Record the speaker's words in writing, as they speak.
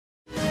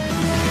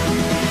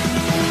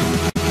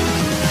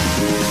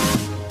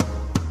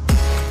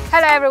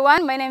Hello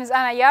everyone, my name is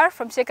Anna Yar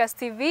from Checkers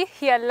TV,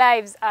 here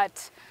live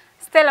at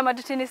Stella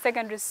Matutini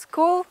Secondary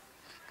School,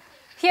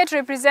 here to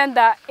represent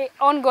the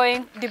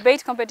ongoing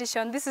debate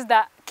competition. This is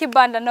the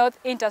Kibanda North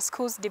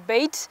Inter-Schools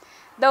debate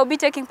that will be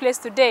taking place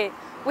today.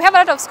 We have a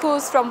lot of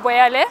schools from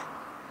Boyale,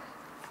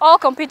 all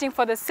competing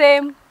for the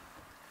same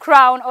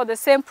crown or the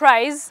same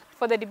prize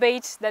for the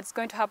debate that's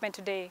going to happen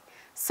today.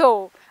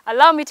 So,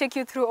 allow me to take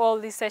you through all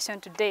this session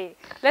today.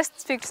 Let's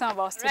speak to some of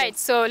our students. Right,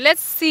 so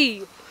let's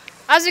see.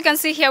 As you can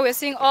see here, we're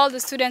seeing all the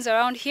students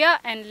around here,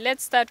 and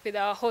let's start with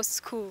our host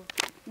school.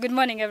 Good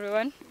morning,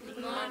 everyone.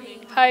 Good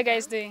morning. How are you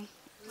guys doing?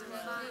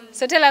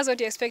 So tell us what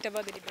you expect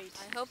about the debate.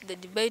 I hope the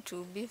debate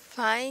will be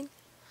fine,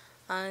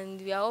 and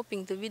we are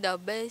hoping to be the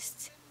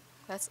best.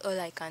 That's all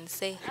I can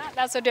say.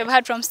 That's what we've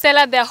heard from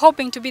Stella. They're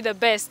hoping to be the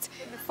best.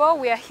 Before,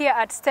 we are here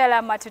at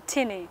Stella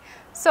Matutini.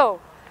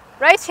 So,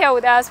 right here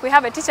with us, we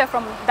have a teacher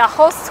from the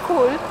host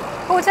school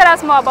who will tell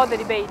us more about the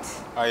debate.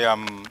 I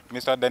am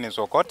Mr. Dennis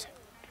Okot,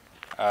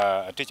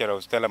 a teacher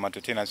of Stella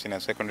Matutini Senior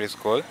Secondary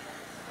School,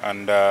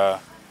 and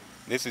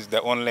this is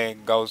the only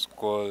girls'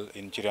 school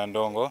in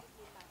Chiriandongo,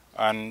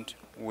 and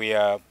we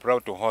are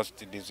proud to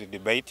host this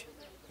debate.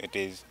 It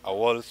is a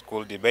whole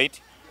school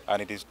debate,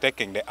 and it is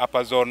taking the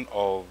upper zone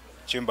of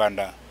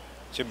Kibanda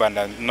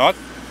North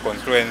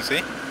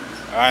constituency.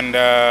 And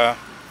a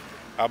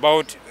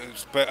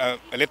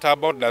little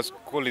about the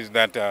school is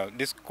that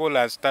this school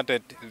has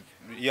started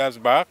years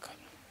back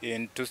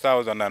in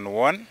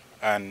 2001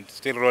 and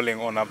still rolling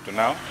on up to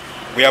now.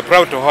 We are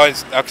proud to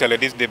host actually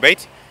this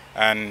debate,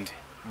 and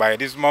by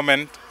this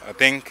moment I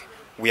think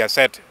we are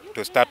set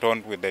to start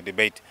on with the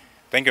debate.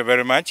 Thank you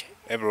very much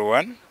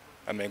everyone,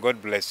 and may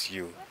God bless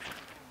you.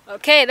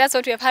 Okay, that's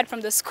what we have heard from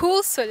the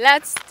school, so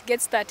let's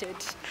get started.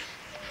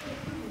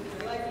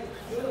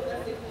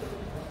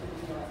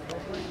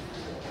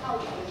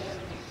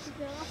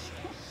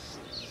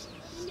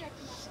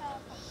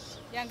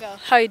 Young girl,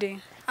 how are you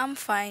doing? I'm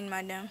fine,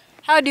 madam.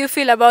 How do you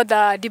feel about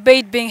the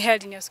debate being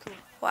held in your school?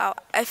 Wow,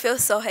 I feel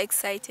so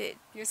excited.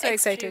 You're so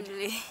excited.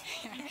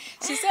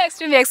 She's so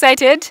extremely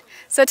excited.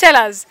 So tell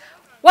us,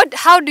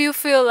 how do you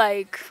feel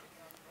like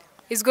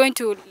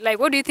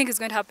what do you think is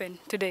going to happen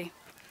today?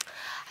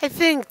 I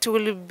think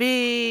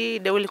they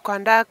will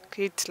conduct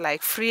it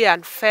like free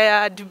and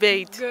fair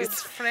debate. Good.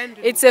 It's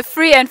friendly. It's a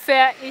free and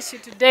fair issue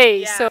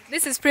today. Yeah. So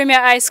this is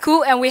Premier High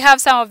School, and we have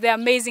some of the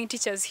amazing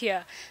teachers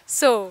here.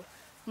 So,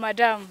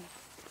 Madam,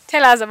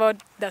 tell us about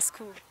the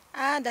school.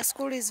 The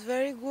school is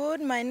very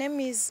good. My name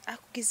is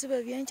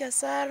Akukizibe Viencha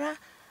Sara.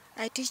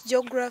 I teach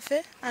geography,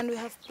 and we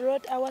have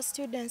brought our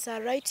students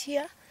right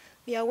here.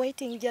 We are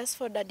waiting just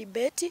for the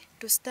debate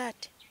to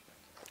start.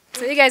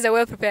 So you guys are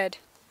well prepared?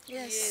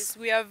 Yes,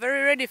 we are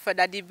very ready for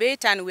the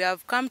debate, and we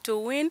have come to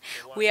win.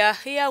 We are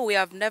here, we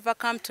have never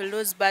come to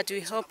lose, but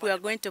we hope we are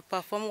going to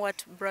perform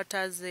what brought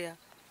us here.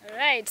 All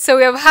right, so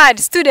we have had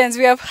students,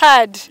 we have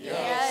had.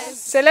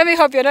 Yes. So let me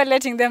hope you're not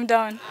letting them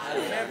down.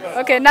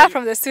 Okay, now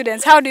from the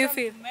students, how do you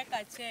feel? Make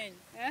a change.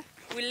 Yeah?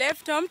 We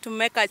left home to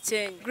make a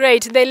change.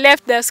 Great, they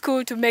left their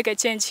school to make a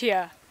change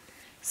here.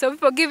 So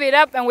people give it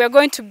up, and we're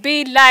going to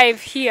be live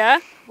here.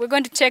 We're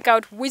going to check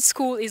out which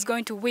school is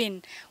going to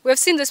win. We've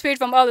seen the spirit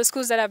from all the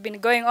schools that have been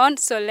going on,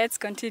 so let's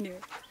continue.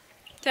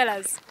 Tell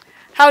us,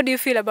 how do you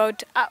feel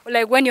about,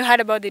 when you heard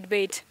about the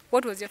debate,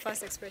 what was your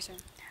first expression?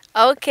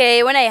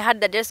 Okay, when I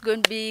heard that there's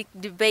going to be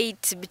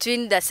debate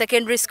between the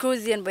secondary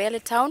schools here in Boyale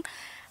town,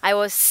 I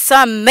was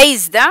so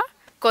amazed,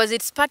 because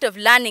it's part of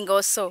learning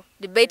also.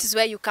 Debate is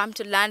where you come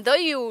to learn. Though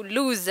you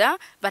lose,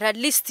 but at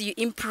least you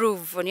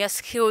improve on your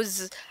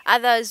skills.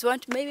 Others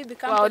want to maybe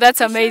become Wow, that's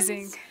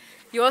amazing.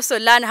 You also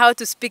learn how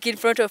to speak in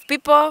front of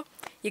people.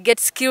 You get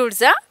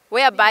skills,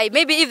 whereby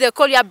maybe if they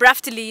call you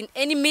abruptly in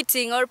any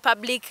meeting or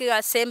public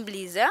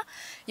assemblies,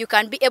 you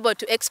can be able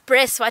to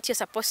express what you're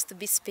supposed to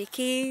be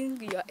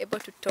speaking. You are able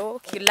to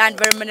talk. You learn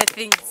very many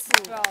things.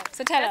 Wow.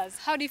 So tell us,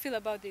 how do you feel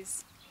about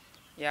this?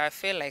 Yeah, I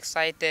feel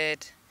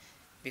excited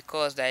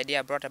because the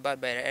idea brought about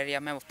by the area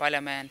member of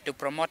parliament to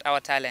promote our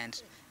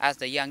talent as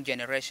the young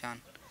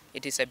generation.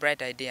 It is a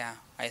bright idea,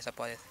 I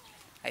suppose.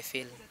 I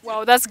feel.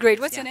 Wow, that's great.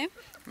 What's your name?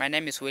 My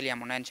name is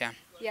William Onancha.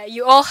 Yeah,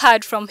 you all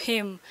heard from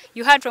him.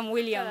 You heard from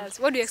William.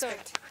 What do you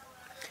expect?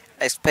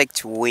 I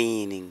expect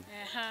winning.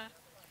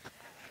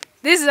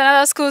 This is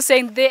another school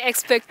saying they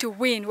expect to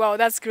win. Wow,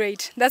 that's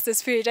great. That's the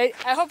spirit.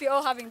 I hope you're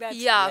all having that.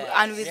 Yeah,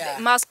 and with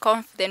mass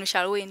confidence we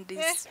shall win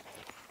this.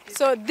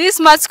 So this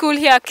math school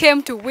here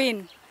came to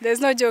win. There's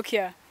no joke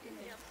here.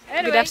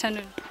 Anyway. Good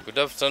afternoon. Good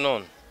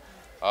afternoon.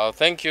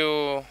 Thank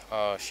you,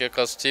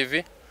 Checkers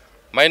TV.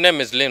 My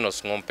name is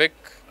Linus Ngompek.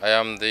 I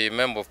am the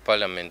Member of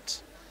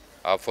Parliament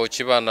for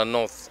Kibanda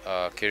North,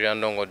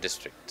 Kiriandongo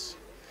District.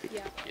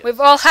 Yeah. Yes. We've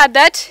all heard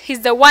that.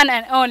 He's the one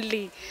and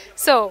only.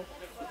 So,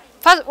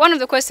 first, one of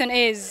the questions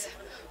is,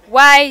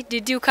 why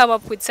did you come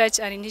up with such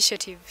an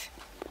initiative?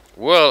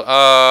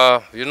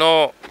 Well, you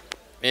know,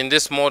 in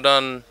this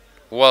modern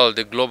world,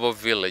 the global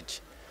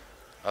village,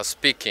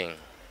 speaking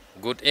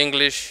good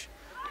English,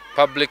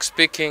 public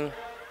speaking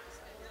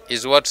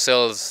is what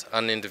sells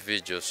an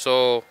individual.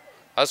 So,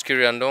 as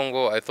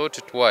Kiriandongo, I thought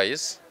it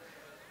wise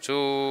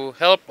to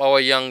help our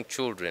young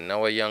children,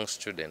 our young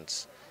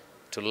students,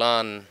 to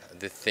learn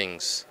the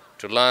things,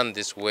 to learn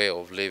this way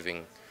of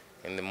living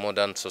in the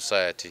modern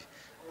society.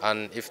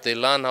 And if they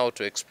learn how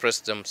to express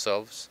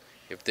themselves,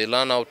 if they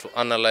learn how to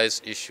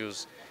analyze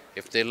issues,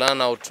 if they learn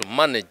how to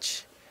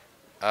manage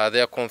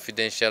their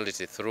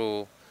confidentiality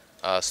through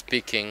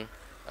speaking,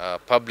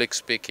 public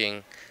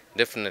speaking,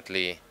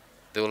 definitely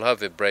they will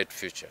have a bright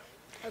future.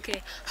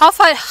 Okay. How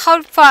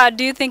far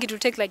do you think it will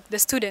take, like, the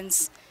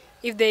students,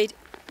 if they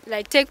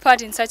take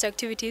part in such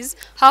activities?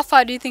 How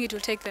far do you think it will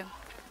take them?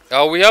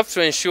 We have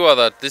to ensure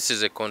that this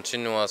is a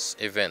continuous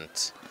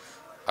event,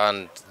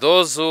 and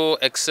those who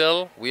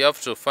excel, we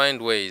have to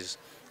find ways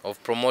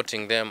of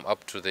promoting them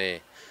up to the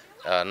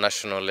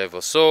national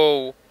level.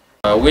 So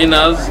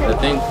winners, I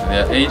think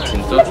there are 8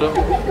 in total,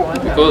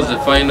 because the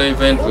final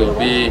event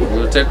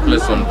will take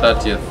place on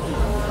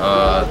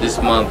 30th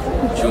this month,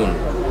 June.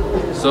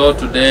 So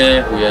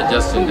today we are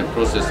just in the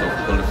process of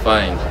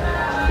qualifying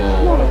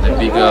for the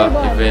bigger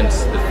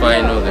events, the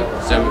final,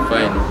 the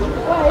semi-final,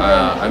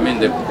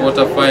 the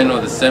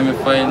quarter-final, the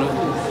semi-final,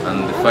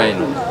 and the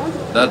final.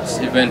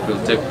 That event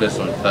will take place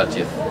on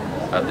 30th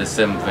at the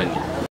same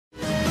venue.